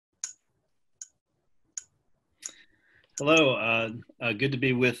Hello, good to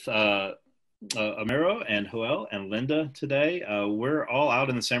be with Amiro and Joel and Linda today. We're all out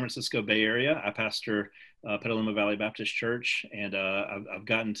in the San Francisco Bay Area. I pastor Petaluma Valley Baptist Church, and I've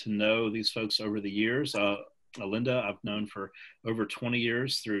gotten to know these folks over the years. Linda, I've known for over 20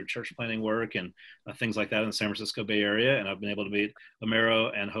 years through church planning work and things like that in the San Francisco Bay Area. And I've been able to meet Amiro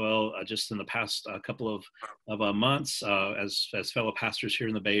and Joel just in the past couple of months as fellow pastors here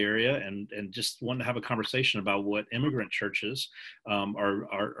in the Bay Area, and just wanted to have a conversation about what immigrant churches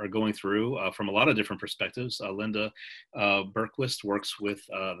are going through from a lot of different perspectives. Linda Berquist works with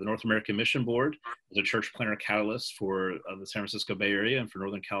the North American Mission Board as a church planner catalyst for the San Francisco Bay Area and for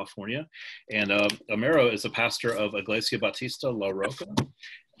Northern California. And Amiro is a pastor of Iglesia Bautista La Roca,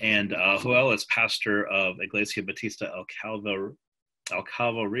 and Joel is pastor of Iglesia Bautista El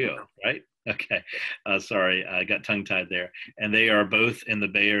Calvario, right? Okay, sorry, I got tongue-tied there. And they are both in the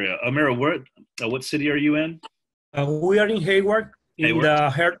Bay Area. Amiro, what city are you in? We are in Hayward, in the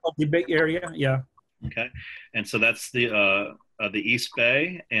heart of the Bay Area. Yeah. Okay, and so that's the East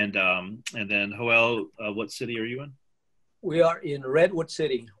Bay, and then Joel, what city are you in? We are in Redwood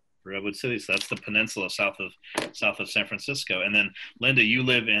City. Redwood City, so that's the peninsula south of San Francisco. And then Linda, you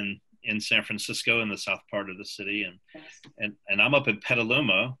live in San Francisco in the south part of the city, and I'm up in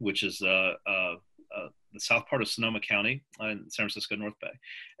Petaluma, which is the south part of Sonoma County in San Francisco North Bay.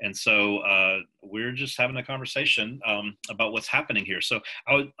 And so we're just having a conversation about what's happening here. So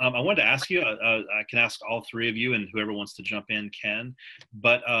I wanted to ask you, I can ask all three of you, and whoever wants to jump in can,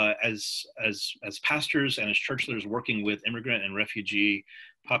 but as pastors and as church leaders working with immigrant and refugee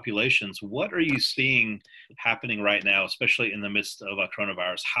populations, what are you seeing happening right now, especially in the midst of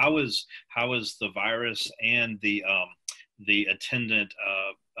coronavirus? How is the virus and the attendant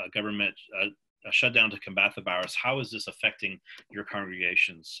government shutdown to combat the virus, how is this affecting your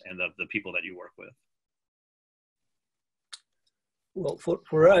congregations and the people that you work with? Well,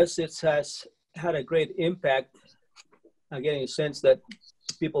 for us, it has had a great impact. Again, in the sense that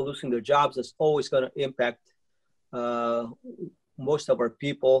people losing their jobs is always going to impact. Most of our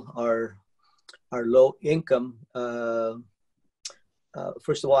people are low income.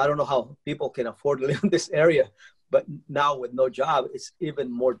 First of all, I don't know how people can afford to live in this area, but now with no job, it's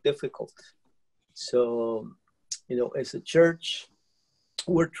even more difficult. So, as a church,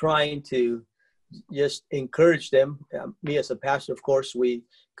 we're trying to just encourage them. Me as a pastor, of course, we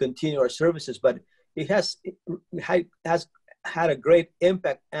continue our services, but it has had a great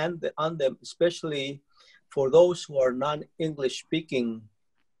impact on them, especially for those who are non-English speaking,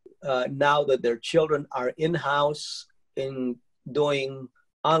 now that their children are in-house in doing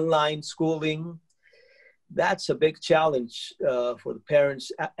online schooling. That's a big challenge for the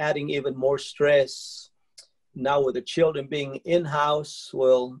parents, adding even more stress. Now with the children being in-house,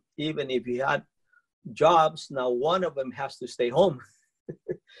 well, even if you had jobs, now one of them has to stay home.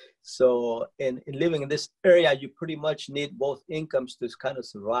 So in living in this area, you pretty much need both incomes to kind of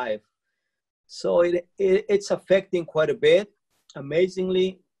survive. So it's affecting quite a bit.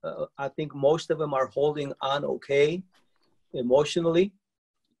 Amazingly, I think most of them are holding on okay emotionally,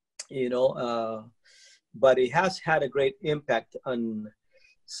 but it has had a great impact on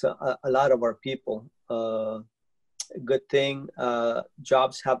a lot of our people. Good thing,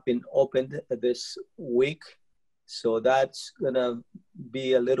 jobs have been opened this week, so that's gonna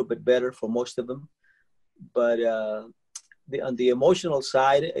be a little bit better for most of them. But on the emotional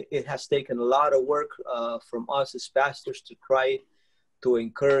side, it has taken a lot of work from us as pastors to try to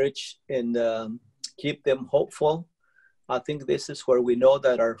encourage and keep them hopeful. I think this is where we know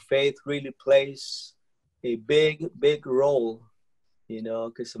that our faith really plays a big role,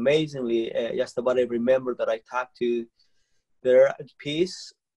 because amazingly, just about every member that I talk to, they're at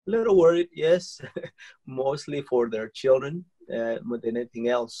peace, a little worried, yes, mostly for their children more than anything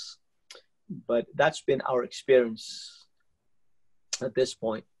else. But that's been our experience at this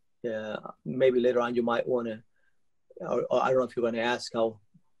point. Maybe later on you might want to, or I don't know if you're going to ask how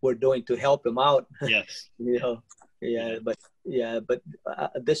we're doing to help them out. Yes. But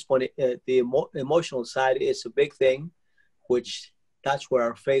at this point, the emotional side is a big thing, which that's where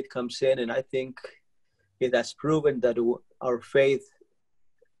our faith comes in. And I think it has proven that our faith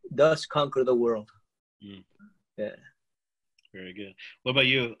does conquer the world. Mm. Yeah. Very good. What about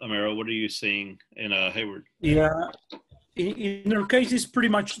you, Amiro? What are you seeing in Hayward? Yeah. In our case, it's pretty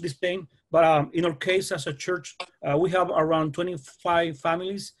much the same. But in our case, as a church, we have around 25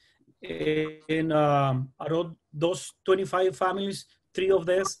 families. And out of those 25 families, 3 of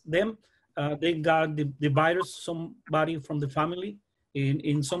them, they got the virus, somebody from the family.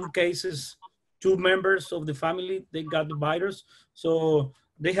 In some cases, 2 members of the family, they got the virus. So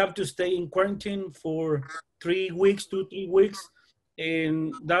they have to stay in quarantine for 3 weeks, 2, 3 weeks.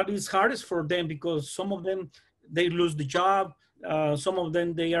 And that is hardest for them because some of them, they lose the job. Some of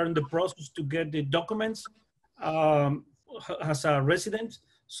them, they are in the process to get the documents um, as a resident.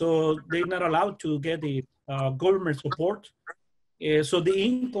 So they're not allowed to get the government support. So the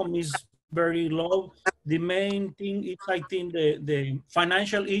income is very low. The main thing is, I think, the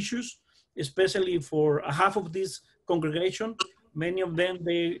financial issues, especially for half of this congregation. Many of them,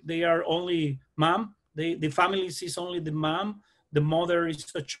 they are only mom. The family is only the mom. The mother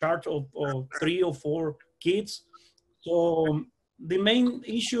is a charge of 3 or 4 kids. So the main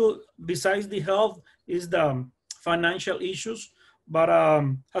issue besides the health is the financial issues. But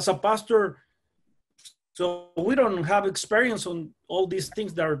as a pastor, so we don't have experience on all these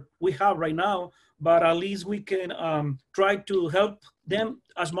things that we have right now, but at least we can try to help them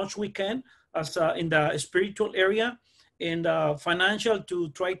as much we can as in the spiritual area and financial to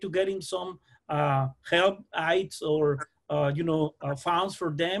try to get in some help aids or funds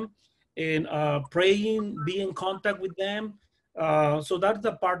for them and praying, be in contact with them. So that's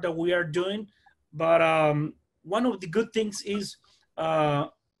the part that we are doing. But one of the good things is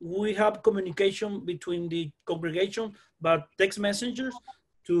we have communication between the congregation, but text messengers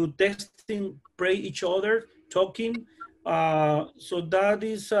to texting, pray each other, talking. So that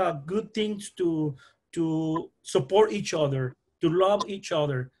is good things to support each other, to love each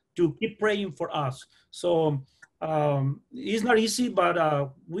other, to keep praying for us. So it's not easy,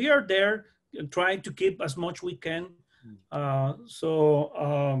 but we are there trying to keep as much we can. That's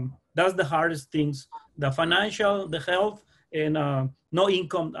the hardest things: the financial, the health, and no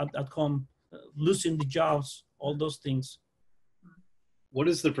income at home, losing the jobs, all those things. What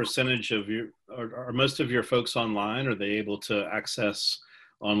is the percentage of are most of your folks online? Are they able to access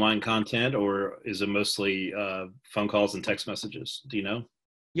online content, or is it mostly phone calls and text messages? Do you know?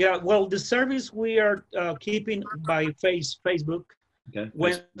 Yeah, well, the service we are keeping by Facebook, Okay.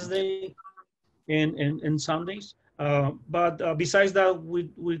 Wednesday and Sundays. But besides that,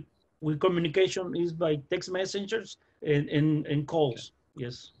 we communication is by text messengers and calls. Okay.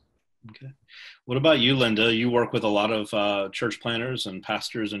 Yes. Okay. What about you, Linda? You work with a lot of church planners and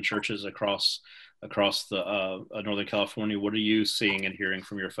pastors and churches across the Northern California. What are you seeing and hearing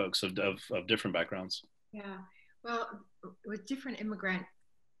from your folks of different backgrounds? Yeah, well, with different immigrant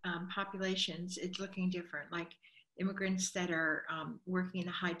populations, it's looking different. Like immigrants that are working in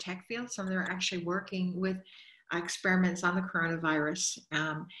the high tech field, some of them are actually working with experiments on the coronavirus.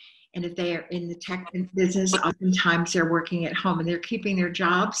 And if they are in the tech business, oftentimes they're working at home and they're keeping their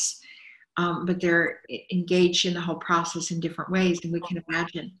jobs, but they're engaged in the whole process in different ways than we can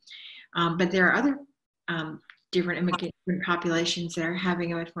imagine. But there are other different immigrant populations that are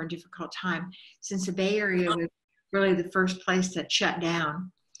having a much more difficult time. Since the Bay Area was really the first place that shut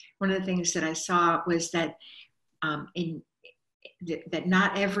down, one of the things that I saw was that that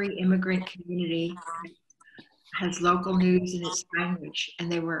not every immigrant community has local news in its language, and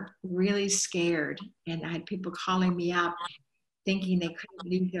they were really scared. And I had people calling me up thinking they couldn't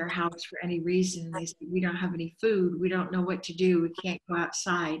leave their house for any reason. They said, we don't have any food. We don't know what to do. We can't go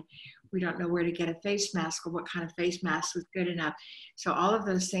outside. We don't know where to get a face mask or what kind of face mask was good enough. So all of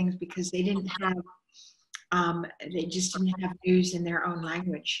those things, because they didn't have, they just didn't have news in their own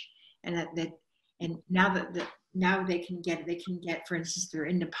language. And now they can get, for instance, they're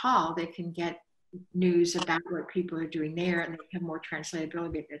in Nepal, they can get news about what people are doing there, and they have more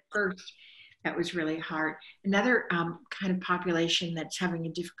translatability. But at first, that was really hard. Another kind of population that's having a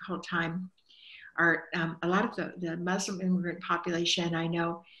difficult time are a lot of the Muslim immigrant population. I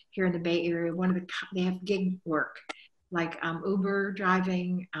know here in the Bay Area, they have gig work, like Uber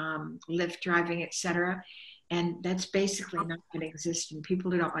driving, Lyft driving, etc. And that's basically not going to exist. And people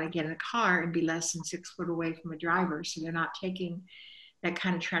who don't want to get in a car and be less than 6 foot away from a driver, so they're not taking that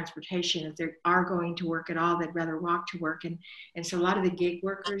kind of transportation. If they are going to work at all, they'd rather walk to work. And so a lot of the gig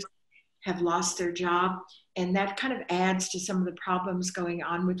workers have lost their job. And that kind of adds to some of the problems going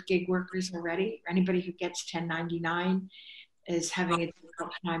on with gig workers already. Anybody who gets 1099 is having a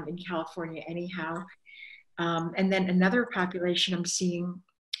difficult time in California anyhow. And then another population I'm seeing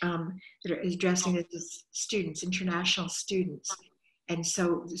that is addressing this is students, international students. And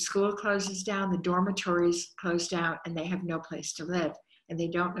so the school closes down, the dormitories close down, and they have no place to live, and they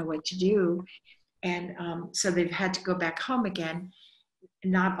don't know what to do. And so they've had to go back home again.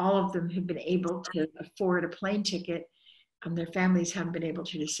 Not all of them have been able to afford a plane ticket. Their families haven't been able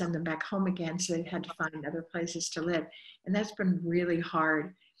to send them back home again, so they've had to find other places to live. And that's been really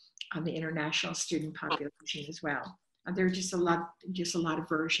hard on the international student population as well. There are just a lot of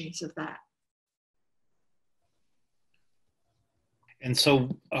versions of that. And so,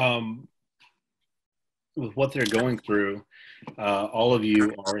 with what they're going through, all of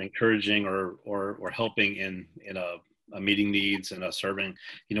you are encouraging or helping in a meeting needs and a serving.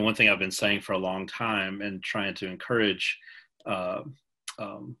 You know, one thing I've been saying for a long time and trying to encourage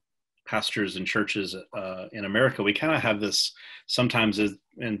pastors and churches in America, we kind of have this sometimes,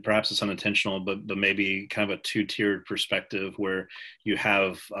 and perhaps it's unintentional, but maybe kind of a two-tiered perspective where you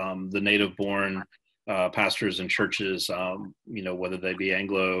have the native-born pastors and churches, you know, whether they be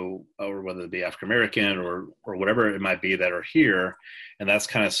Anglo or whether they be African American or whatever it might be that are here, and that's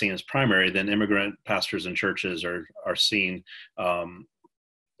kind of seen as primary. Then immigrant pastors and churches are seen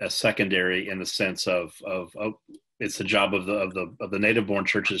as secondary in the sense of it's the job of the native-born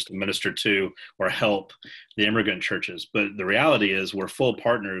churches to minister to or help the immigrant churches. But the reality is we're full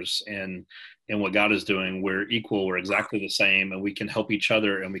partners in what God is doing. We're equal. We're exactly the same, and we can help each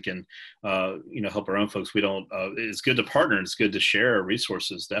other, and we can, you know, help our own folks. We don't. It's good to partner. It's good to share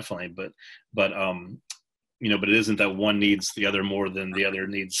resources, definitely. But you know, but it isn't that one needs the other more than the other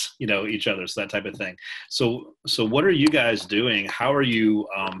needs, you know, each other. So that type of thing. So what are you guys doing? How are you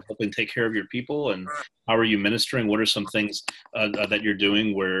helping take care of your people, and how are you ministering? What are some things that you're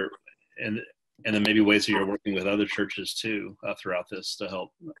doing where, and then maybe ways that you're working with other churches too throughout this to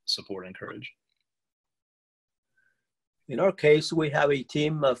help support and encourage? In our case, we have a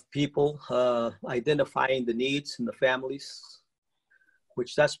team of people identifying the needs in the families,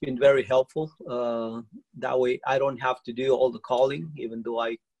 which that's been very helpful. That way I don't have to do all the calling, even though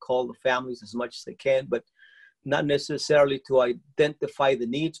I call the families as much as I can, but not necessarily to identify the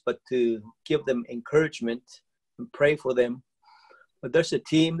needs, but to give them encouragement and pray for them. But there's a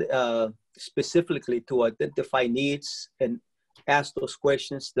team specifically to identify needs and ask those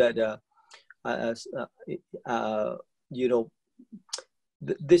questions that, you know,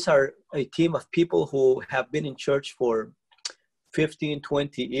 these are a team of people who have been in church for 15,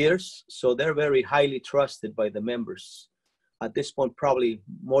 20 years. So they're very highly trusted by the members. At this point, probably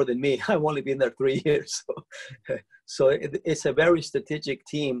more than me. I've only been there 3 years. So it's a very strategic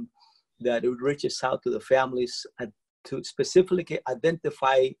team that reaches out to the families to specifically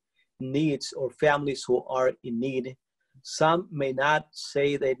identify needs or families who are in need. Some may not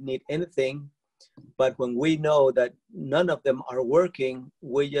say they need anything, but when we know that none of them are working,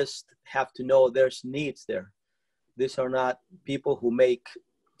 we just have to know there's needs there. These are not people who make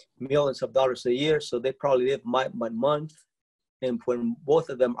millions of dollars a year, so they probably live by month. And when both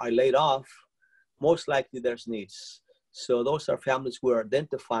of them are laid off, most likely there's needs. So those are families we're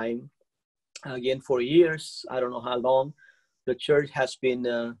identifying. Again, for years, I don't know how long, the church has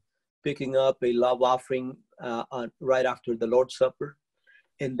been picking up a love offering right after the Lord's Supper.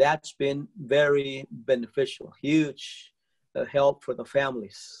 And that's been very beneficial, huge help for the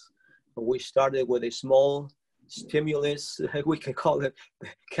families. We started with a small stimulus, we can call it the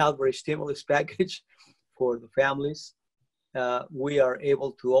Calvary stimulus package for the families. We are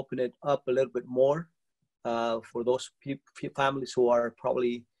able to open it up a little bit more for those families who are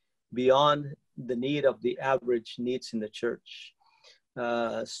probably beyond the need of the average needs in the church.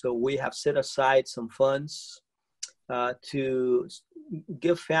 So we have set aside some funds to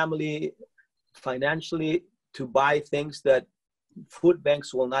give family financially to buy things that food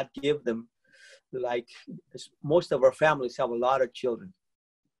banks will not give them. Like most of our families have a lot of children,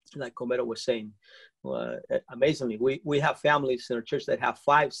 like Comero was saying. Amazingly, we have families in our church that have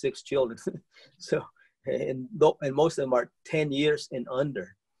 5, 6 children. So, and most of them are 10 years and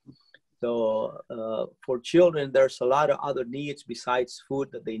under. So for children, there's a lot of other needs besides food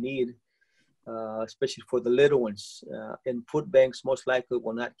that they need, especially for the little ones. And food banks most likely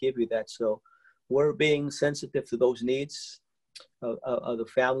will not give you that. So we're being sensitive to those needs of the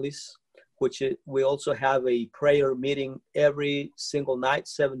families, which we also have a prayer meeting every single night,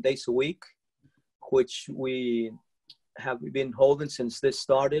 7 days a week, which we have been holding since this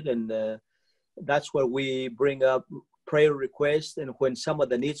started. And that's where we bring up prayer requests. And when some of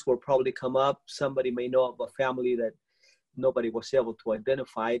the needs will probably come up, somebody may know of a family that nobody was able to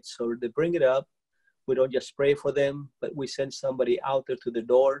identify it. So they bring it up. We don't just pray for them, but we send somebody out there to the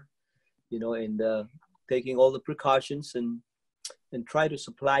door, you know, and taking all the precautions and try to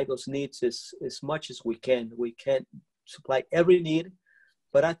supply those needs as much as we can. We can't supply every need,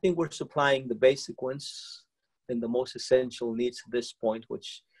 but I think we're supplying the basic ones and the most essential needs at this point,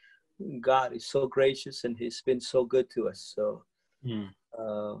 which God is so gracious and he's been so good to us. So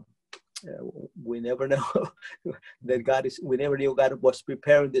we never know that we never knew God was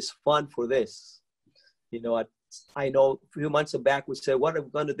preparing this fund for this. You know, I know a few months back we said, what are we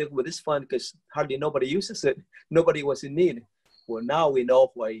going to do with this fund? Because hardly nobody uses it. Nobody was in need. Well, now we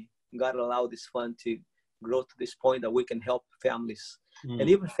know why God allowed this fund to grow to this point that we can help families. And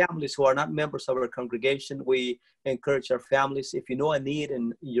even families who are not members of our congregation, we encourage our families, if you know a need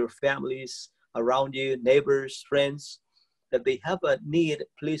in your families around you, neighbors, friends, that they have a need,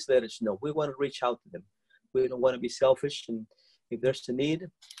 please let us know. We want to reach out to them. We don't want to be selfish. And if there's a need,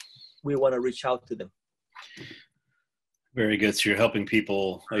 we want to reach out to them. Very good. So you're helping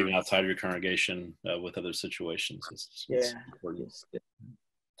people even outside of your congregation with other situations. It's important. Yes.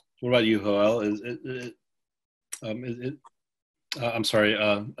 What about you, Joel? I'm sorry,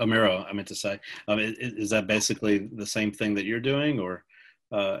 Amiro, I meant to say. Is that basically the same thing that you're doing, or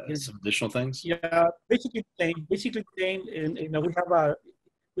some additional things? Yeah, basically the same. Basically the same. And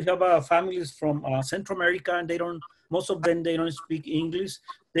we have families from Central America, and most of them, they don't speak English.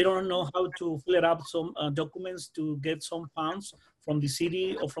 They don't know how to fill up some documents to get some funds from the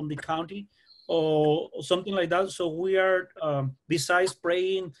city or from the county or something like that. So we are, besides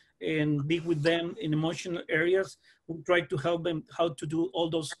praying and be with them in emotional areas, we try to help them how to do all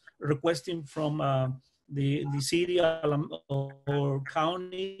those requesting from the city or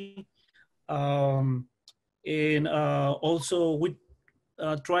county. And also we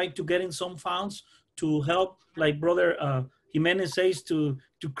try to get in some funds to help, like Brother Jimenez says, to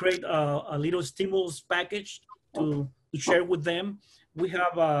create a little stimulus package to share with them. We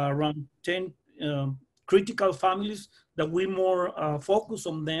have around 10 critical families that we more focus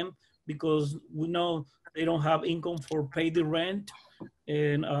on them, because we know they don't have income for pay the rent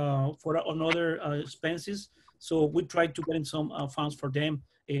and for another expenses. So we try to get in some funds for them.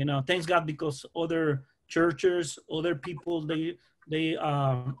 And thanks God, because other churches, other people, they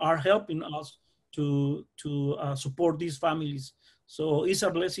are helping us to support these families. So it's a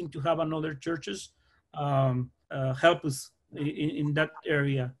blessing to have another churches help us in that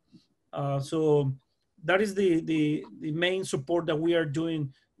area. So that is the main support that we are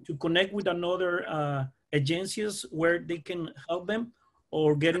doing, to connect with another agencies where they can help them,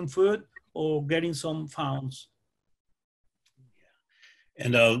 or getting food or getting some funds.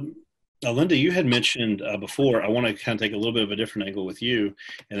 And Linda, you had mentioned before, I want to kind of take a little bit of a different angle with you,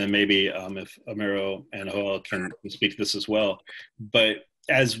 and then maybe if Amiro and Joel can speak to this as well. But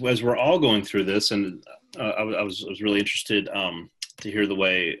as we're all going through this, and I was really interested to hear the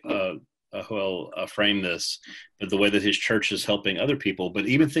way Joel framed this, but the way that his church is helping other people, but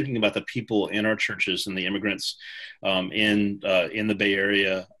even thinking about the people in our churches and the immigrants in the Bay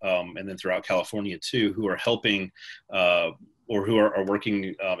Area and then throughout California too, who are helping or who are working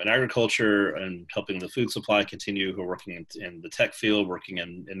in agriculture and helping the food supply continue, who are working in the tech field, working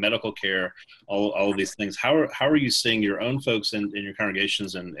in medical care, all of these things. How are you seeing your own folks in your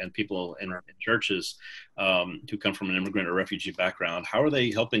congregations and people in churches who come from an immigrant or refugee background? How are they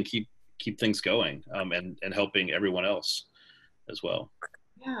helping keep things going and helping everyone else as well?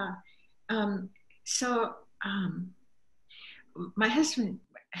 Yeah. My husband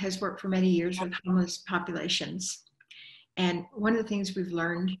has worked for many years with homeless populations. And one of the things we've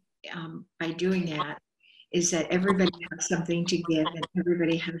learned by doing that is that everybody has something to give and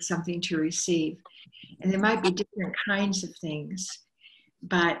everybody has something to receive. And there might be different kinds of things.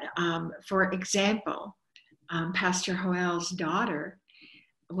 But for example, Pastor Joel's daughter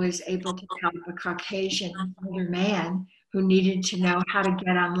was able to help a Caucasian older man who needed to know how to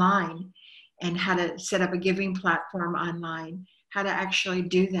get online and how to set up a giving platform online, how to actually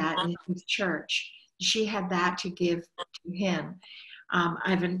do that in his church. She had that to give to him. I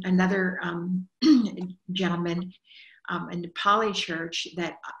have another gentleman in the Nepali church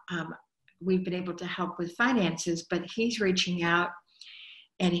that we've been able to help with finances, but he's reaching out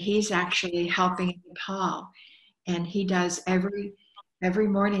and he's actually helping in Nepal. And he does every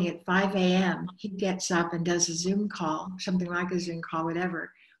morning at 5 a.m., he gets up and does a Zoom call, something like a Zoom call,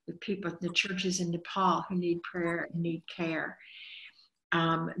 whatever, with people, the churches in Nepal who need prayer and need care.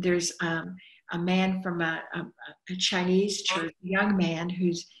 There's a man from a Chinese church, a young man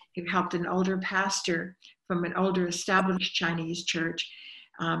who helped an older pastor from an older established Chinese church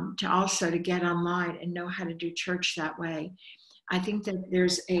to also to get online and know how to do church that way. I think that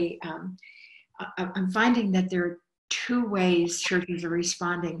there's I'm finding that there are two ways churches are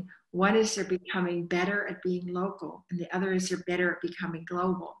responding. One is they're becoming better at being local, and the other is they're better at becoming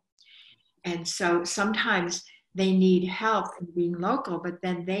global. And so sometimes they need help in being local, but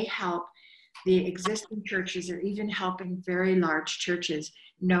then they help the existing churches, or even helping very large churches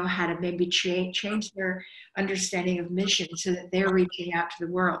know how to maybe change their understanding of mission so that they're reaching out to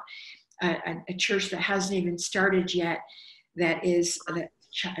the world. A church that hasn't even started yet, that is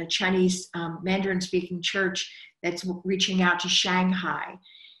a Chinese Mandarin speaking church that's reaching out to Shanghai,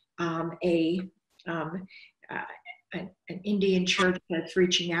 an Indian church that's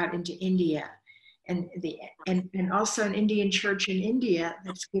reaching out into India, and also an Indian church in India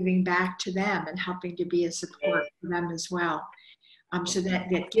that's giving back to them and helping to be a support for them as well. So that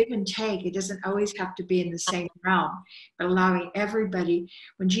give and take, it doesn't always have to be in the same realm, but allowing everybody.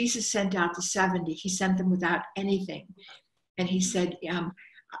 When Jesus sent out the 70, he sent them without anything. And he said,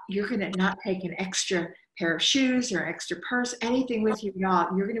 you're going to not take an extra pair of shoes or extra purse, anything with you at all.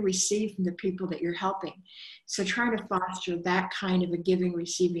 You're going to receive from the people that you're helping. So trying to foster that kind of a giving,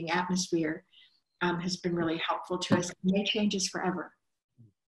 receiving atmosphere has been really helpful to us. It may change us forever.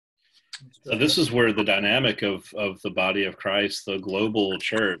 So this is where the dynamic of the body of Christ, the global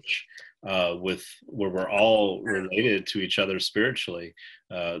church, where we're all related to each other spiritually,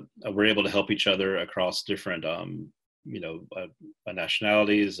 we're able to help each other across different,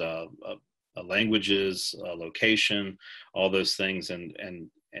 nationalities, languages, location, all those things, and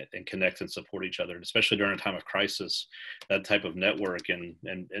connect and support each other. And especially during a time of crisis, that type of network and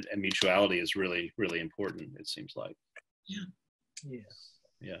mutuality is really, really important, it seems like. Yeah. Yes.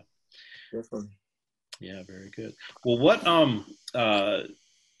 Yeah. Definitely. Yeah, very good. Well, what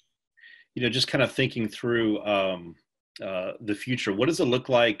just kind of thinking through the future, what does it look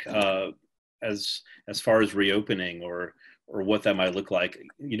like as far as reopening, or what that might look like?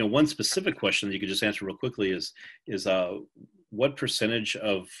 One specific question that you could just answer real quickly is what percentage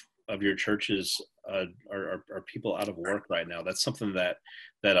of your churches are people out of work right now? That's something that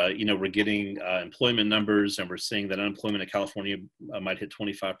we're getting employment numbers, and we're seeing that unemployment in California might hit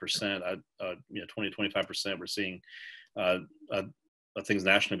 25%, 20-25%. We're seeing things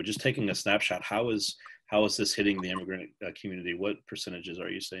nationally, but just taking a snapshot, how is this hitting the immigrant community? What percentages are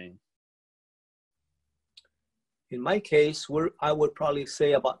you seeing? In my case, I would probably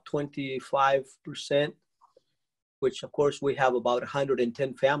say about 25%, which of course we have about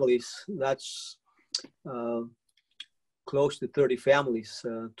 110 families. That's close to 30 families,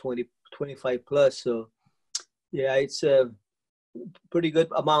 25 plus. So yeah, it's a pretty good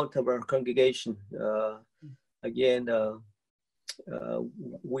amount of our congregation. Again,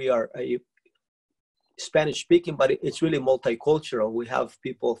 we are a Spanish speaking, but it's really multicultural. We have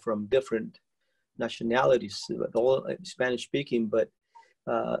people from different nationalities, all Spanish speaking, but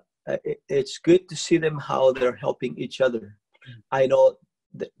it's good to see them, how they're helping each other. I know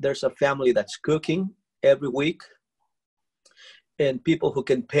there's a family that's cooking every week, and people who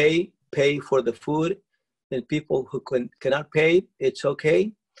can pay for the food, and people who cannot pay, it's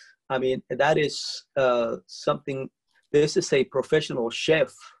okay. I mean, that is something. This is a professional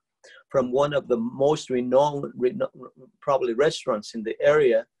chef from one of the most renowned probably restaurants in the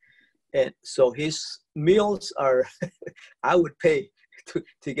area. And so his meals are, I would pay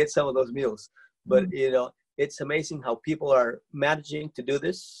to get some of those meals. But, it's amazing how people are managing to do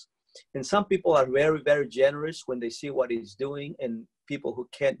this. And some people are very, very generous when they see what he's doing, and people who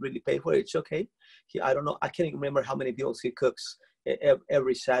can't really pay for it, it's okay. I don't know, I can't even remember how many meals he cooks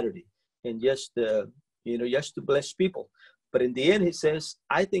every Saturday. And just, just to bless people. But in the end, he says,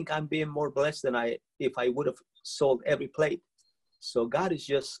 I think I'm being more blessed than if I would have sold every plate. So God is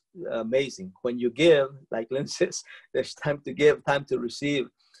just amazing. When you give, like Lynn says, there's time to give, time to receive.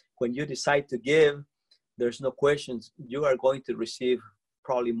 When you decide to give, there's no questions. You are going to receive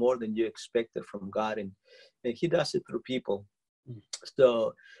probably more than you expected from God. And he does it through people.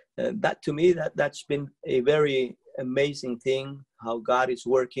 So that, to me, that's been a very amazing thing, how God is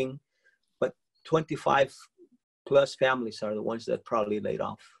working. But 25 plus families are the ones that probably laid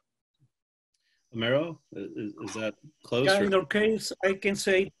off. Amaro, is that close? Yeah, in our case, I can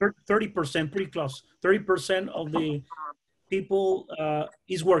say 30%, pretty close. 30% of the people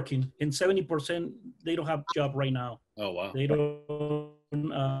is working, and 70% they don't have job right now. Oh wow! They don't.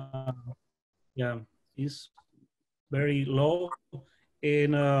 It's very low,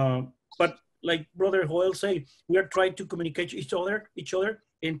 and but like Brother Joel say, we are trying to communicate each other,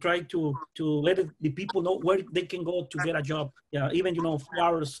 and try to let the people know where they can go to get a job. Yeah, even 4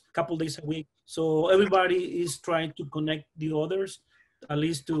 hours, couple days a week. So everybody is trying to connect the others, at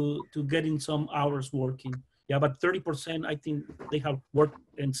least to getting some hours working. Yeah, but 30% I think they have work,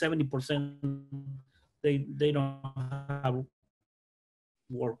 and 70% they don't have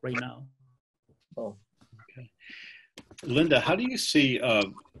work right now. Oh, okay. Linda, how do you see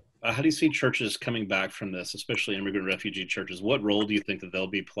churches coming back from this, especially immigrant refugee churches? What role do you think that they'll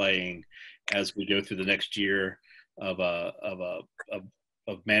be playing as we go through the next year of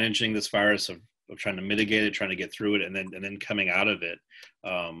managing this virus, of trying to mitigate it, trying to get through it, and then coming out of it?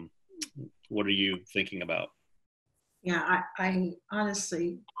 What are you thinking about? Yeah, I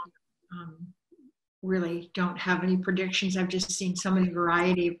honestly really don't have any predictions. I've just seen so many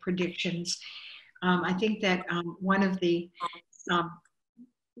variety of predictions. I think that one of the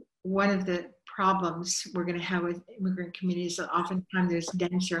problems we're going to have with immigrant communities. Oftentimes there's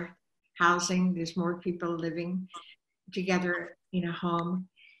denser housing, there's more people living together in a home.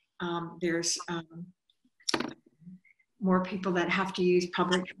 There's more people that have to use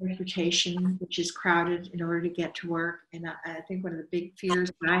public transportation, which is crowded in order to get to work. And I think one of the big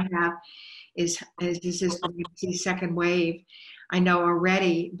fears that I have is this is when we see second wave. I know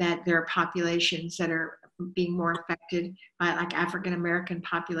already that there are populations that are being more affected by, like African American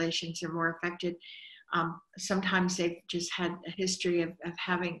populations are more affected. Sometimes they've just had a history of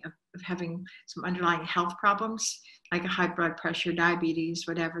having some underlying health problems, like a high blood pressure, diabetes,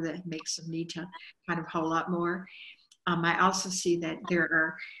 whatever, that makes them need to kind of hole up more. I also see that there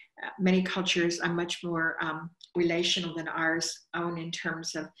are many cultures are much more relational than ours own, in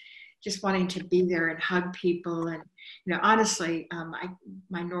terms of just wanting to be there and hug people. And, you know, honestly,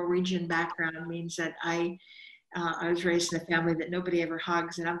 my Norwegian background means that I was raised in a family that nobody ever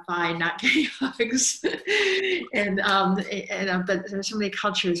hugs, and I'm fine not getting hugs. But there's so many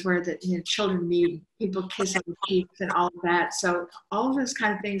cultures where children meet, people kiss on the cheeks and all of that. So all of those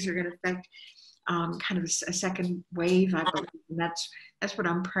kind of things are going to affect kind of a second wave, I believe, and that's what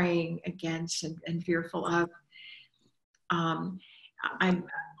I'm praying against and fearful of. I'm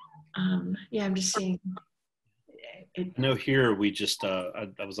just seeing it. I know here we just I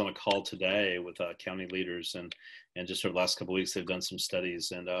was on a call today with county leaders, and just over the last couple of weeks they've done some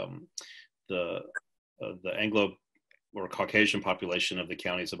studies, and the Anglo or Caucasian population of the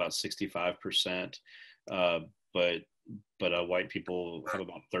county is about 65%, but white people have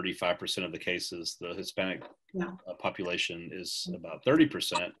about 35% of the cases. The Hispanic population is about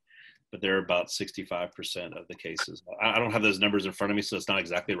 30%, but they're about 65% of the cases. I don't have those numbers in front of me, so it's not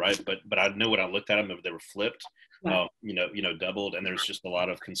exactly right, but I know when I looked at them, they were flipped, doubled, and there's just a lot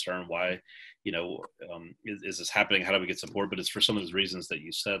of concern why, is this happening? How do we get support? But it's for some of those reasons that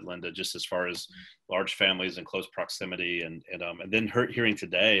you said, Linda, just as far as large families and close proximity, and then hearing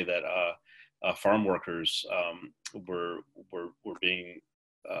today that farm workers were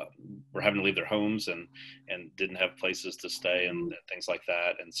having to leave their homes and didn't have places to stay and things like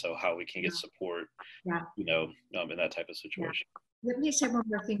that. And so how we can get support, in that type of situation. Let me say one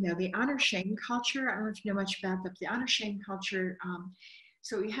more thing though. The honor shame culture, I don't know if you know much about that, the honor shame culture.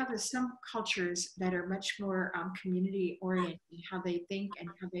 So we have some cultures that are much more community oriented, how they think and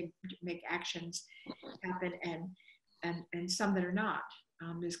how they make actions happen, and some that are not.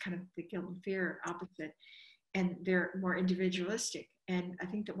 There's kind of the guilt and fear opposite, and they're more individualistic. And I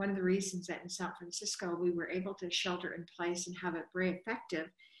think that one of the reasons that in San Francisco we were able to shelter in place and have it very effective,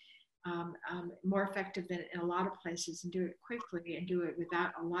 more effective than in a lot of places, and do it quickly and do it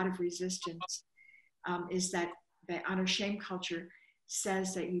without a lot of resistance, is that the honor shame culture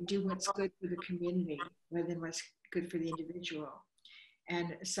says that you do what's good for the community rather than what's good for the individual.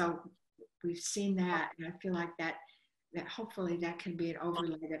 And so we've seen that, and I feel like that hopefully that can be an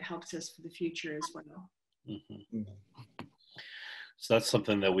overlay that helps us for the future as well. Mm-hmm. Mm-hmm. So that's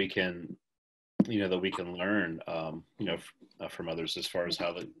something that we can learn, from others as far as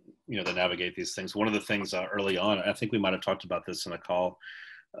how to navigate these things. One of the things early on, I think we might have talked about this in a call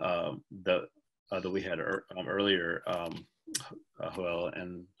that we had earlier, Joel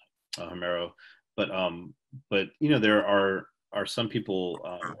and Homero, but there are some people,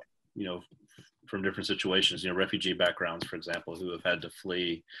 from different situations, refugee backgrounds, for example, who have had to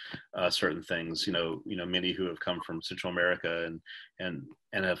flee certain things, many who have come from Central America and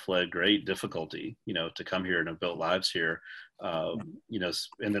have fled great difficulty, to come here and have built lives here, and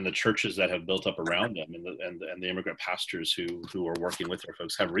then the churches that have built up around them, and the immigrant pastors who are working with their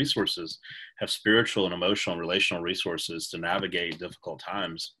folks have resources, have spiritual and emotional and relational resources to navigate difficult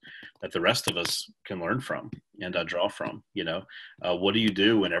times that the rest of us can learn from and draw from. What do you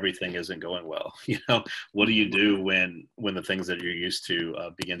do when everything isn't going well? What do you do when the things that you're used to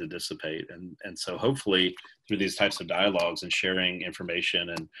begin to dissipate? And so hopefully through these types of dialogues and sharing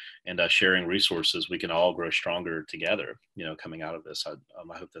information and sharing resources, we can all grow stronger together, coming out of this.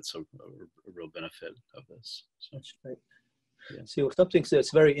 I hope that's a real benefit of this. So. That's right. Yeah. See, something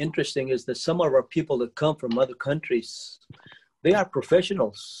that's very interesting is that some of our people that come from other countries, they are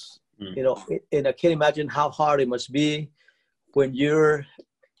professionals, and I can't imagine how hard it must be when you're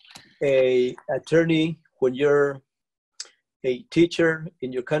a attorney, when you're a teacher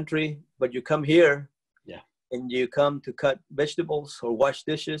in your country, but you come here and you come to cut vegetables or wash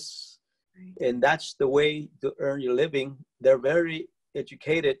dishes, and that's the way to earn your living. They're very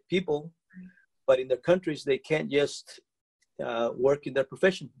educated people, but in their countries, they can't just work in their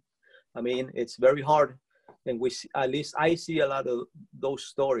profession. I mean, it's very hard. And we see, at least I see a lot of those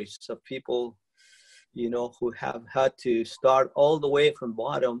stories of people, who have had to start all the way from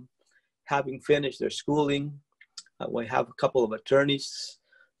bottom, having finished their schooling. We have a couple of attorneys.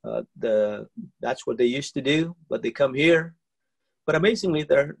 That's what they used to do, but they come here. But amazingly,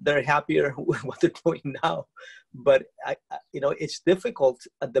 they're happier with what they're doing now. But it's difficult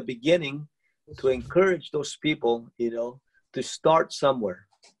at the beginning to encourage those people, to start somewhere.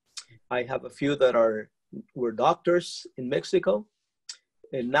 I have a few that were doctors in Mexico,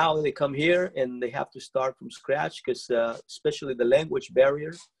 and now they come here and they have to start from scratch because especially the language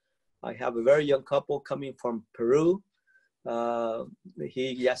barrier. I have a very young couple coming from Peru. He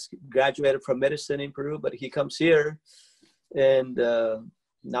just graduated from medicine in Peru, but he comes here and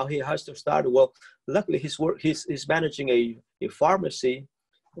now he has to start. Well, luckily he's managing a pharmacy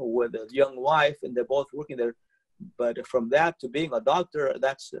with a young wife, and they're both working there. But from that to being a doctor,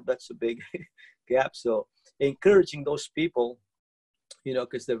 that's a big gap. So encouraging those people,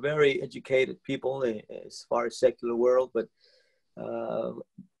 because they're very educated people as far as secular world, but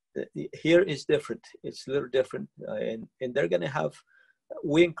here is different. It's a little different, and they're going to have.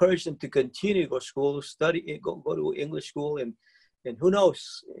 We encourage them to continue to go to school, study, go to English school, and who knows,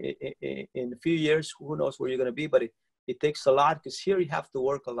 in a few years, who knows where you're going to be. But it takes a lot, because here you have to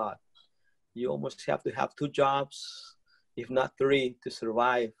work a lot. You almost have to have 2 jobs, if not 3, to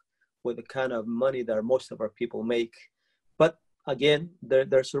survive with the kind of money that most of our people make. But again,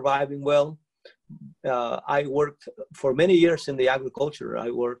 they're surviving well. I worked for many years in the agriculture. I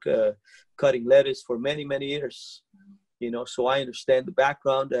worked cutting lettuce for many, many years. So I understand the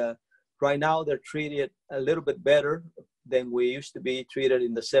background. Right now, they're treated a little bit better than we used to be treated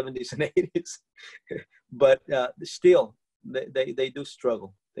in the 70s and 80s. But still, they do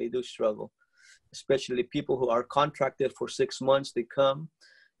struggle. They do struggle, especially people who are contracted for 6 months. They come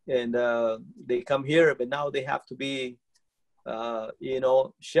and they come here, but now they have to be,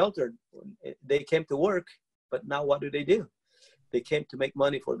 sheltered. They came to work, but now what do? They came to make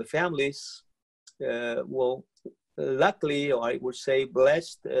money for the families. Luckily, or I would say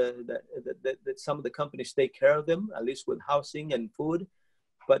blessed, that some of the companies take care of them, at least with housing and food.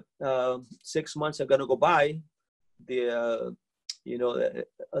 But 6 months are going to go by. The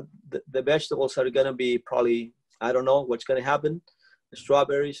vegetables are going to be probably, I don't know what's going to happen, the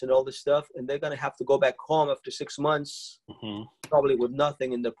strawberries and all this stuff, and they're going to have to go back home after 6 months, probably with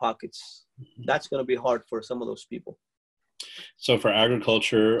nothing in their pockets. That's going to be hard for some of those people. So for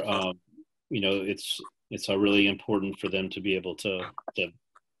agriculture, it's really important for them to be able to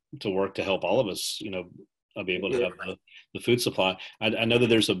work to help all of us, be able to have the food supply. I know that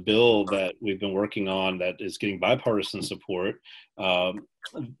there's a bill that we've been working on that is getting bipartisan support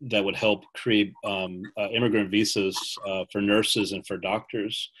that would help create immigrant visas for nurses and for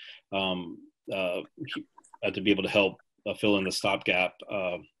doctors to be able to help fill in the stopgap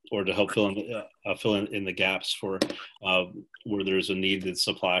or to help fill in the gaps for where there's a needed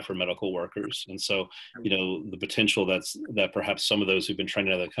supply for medical workers. And so, the potential that perhaps some of those who've been trained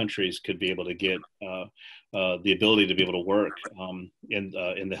in other countries could be able to get the ability to be able to work in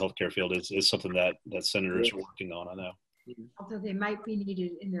the healthcare field is something that senators are working on, I know. Although they might be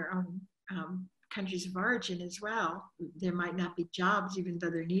needed in their own countries of origin as well. There might not be jobs, even though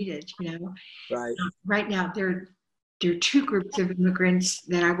they're needed, Right. Right now, there are 2 groups of immigrants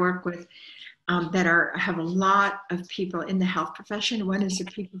that I work with that have a lot of people in the health profession. One is the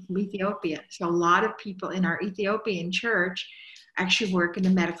people from Ethiopia. So a lot of people in our Ethiopian church actually work in the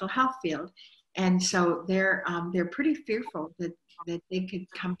medical health field. And so they're pretty fearful that they could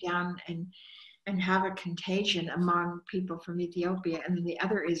come down and have a contagion among people from Ethiopia. And then the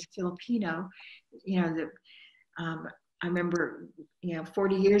other is Filipino. I remember,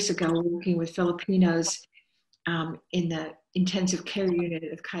 40 years ago working with Filipinos in the intensive care unit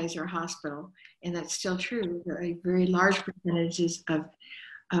of Kaiser Hospital, and that's still true. There are very large percentages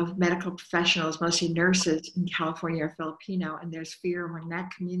of medical professionals, mostly nurses in California, are Filipino, and there's fear among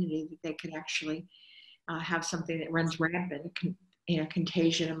that community that they could actually have something that runs rampant,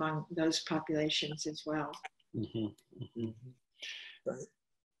 contagion among those populations as well.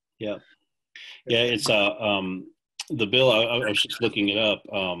 Yeah, it's the bill. I was just looking it up.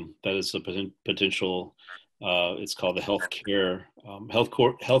 That is a potential. It's called the Healthcare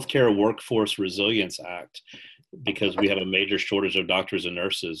Workforce Resilience Act, because we have a major shortage of doctors and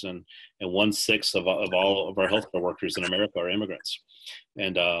nurses, and 1/6 of all of our healthcare workers in America are immigrants.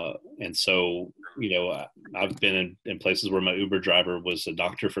 And so, I've been in places where my Uber driver was a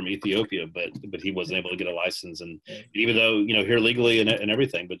doctor from Ethiopia, but he wasn't able to get a license, and even though, here legally and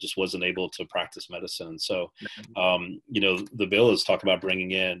everything, but just wasn't able to practice medicine. And so, the bill is talking about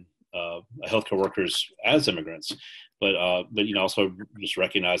bringing in healthcare workers as immigrants, but also just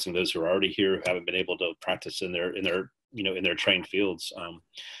recognizing those who are already here, who haven't been able to practice in their in their trained fields.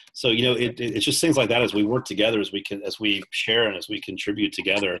 So, it's just things like that. As we work together, as we share and as we contribute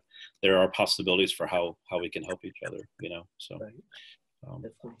together, there are possibilities for how we can help each other, so.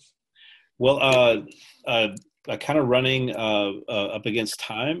 Well, kind of running up against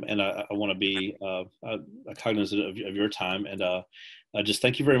time, and I want to be cognizant of your time, and just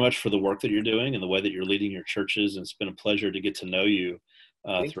thank you very much for the work that you're doing and the way that you're leading your churches. And it's been a pleasure to get to know you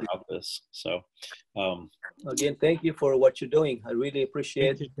throughout this. So, again, thank you for what you're doing. I really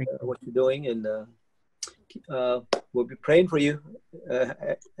appreciate what you're doing, and we'll be praying for you.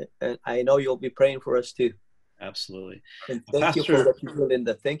 And I know you'll be praying for us too. Absolutely. And thank you for what you do,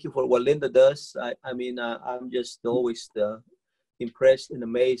 Linda. Thank you for what Linda does. I'm just always impressed and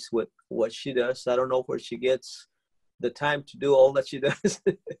amazed with what she does. I don't know where she gets the time to do all that she does.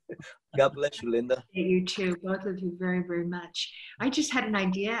 God bless you, Linda. You too, both of you, very, very much. I just had an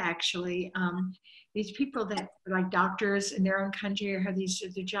idea, actually. These people that are like doctors in their own country or have these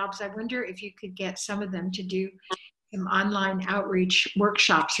other jobs, I wonder if you could get some of them to do some online outreach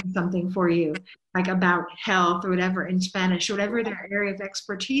workshops or something for you, like about health or whatever in Spanish, whatever their area of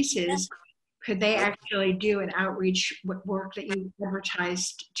expertise is. Could they actually do an outreach work that you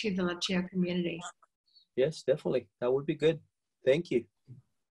advertised to the Latino community? Yes, definitely. That would be good. Thank you.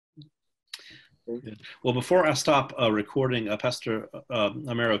 Well, before I stop recording, Pastor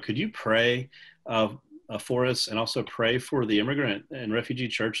Amero, could you pray for us, and also pray for the immigrant and refugee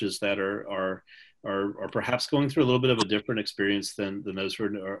churches that are perhaps going through a little bit of a different experience than those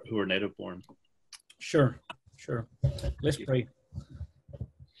who are native born? Sure. Let's pray.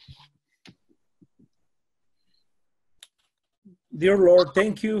 Dear Lord,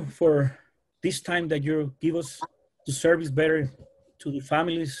 thank you for this time that you give us to service better to the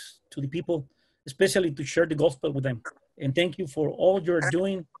families, to the people, especially to share the gospel with them. And thank you for all you're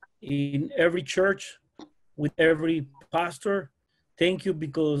doing in every church, with every pastor. Thank you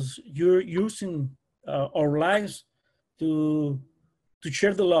because you're using our lives to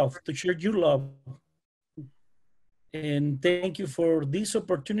share the love, to share your love. And thank you for this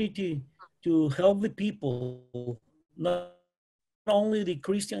opportunity to help the people, not only the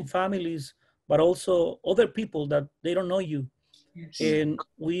Christian families, but also other people that they don't know you. Yes. And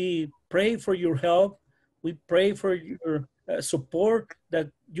we pray for your help. We pray for your support, that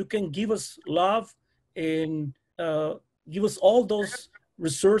you can give us love and give us all those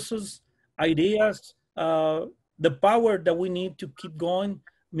resources, ideas, the power that we need to keep going,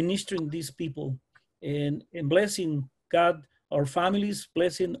 ministering these people and blessing God, our families,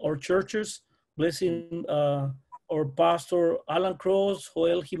 blessing our churches, blessing our pastor Alan Cross,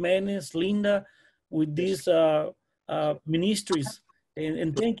 Joel Jimenez, Linda, with these ministries.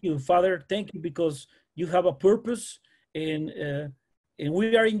 And thank you, Father. Thank you, because you have a purpose, and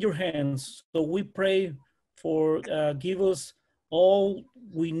we are in your hands. So we pray for give us all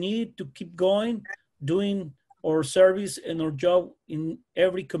we need to keep going, doing our service and our job in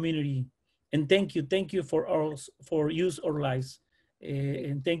every community. And thank you for use our lives,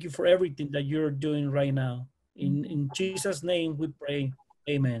 and thank you for everything that you're doing right now. In Jesus' name we pray.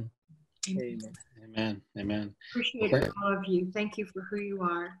 Amen. Amen. Amen. Amen. Appreciate all of you. Thank you for who you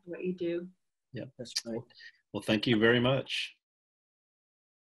are, what you do. Yeah, that's right. Well, thank you very much.